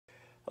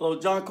Hello,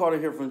 John Carter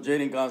here from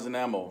Jaden Guns and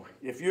Ammo.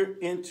 If you're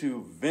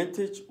into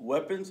vintage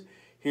weapons,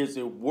 here's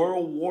a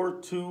World War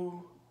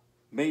II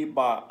made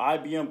by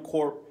IBM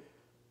Corp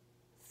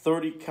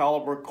 30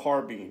 caliber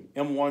carbine,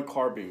 M1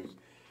 carbine.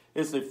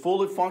 It's a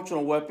fully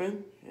functional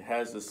weapon. It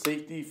has the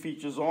safety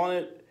features on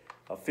it,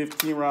 a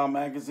 15 round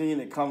magazine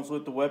that comes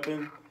with the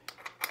weapon.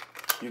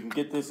 You can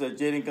get this at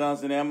Jaden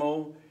Guns and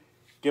Ammo.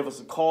 Give us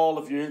a call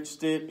if you're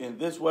interested in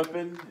this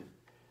weapon.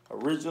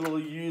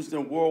 Originally used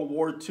in World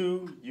War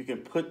II, you can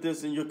put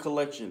this in your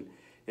collection.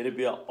 It'd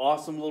be an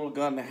awesome little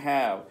gun to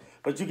have.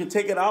 But you can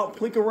take it out,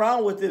 plink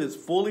around with it. It's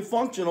fully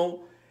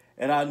functional.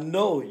 And I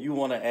know you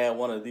want to add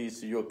one of these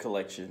to your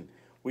collection.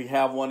 We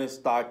have one in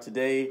stock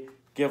today.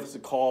 Give us a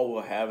call.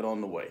 We'll have it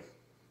on the way.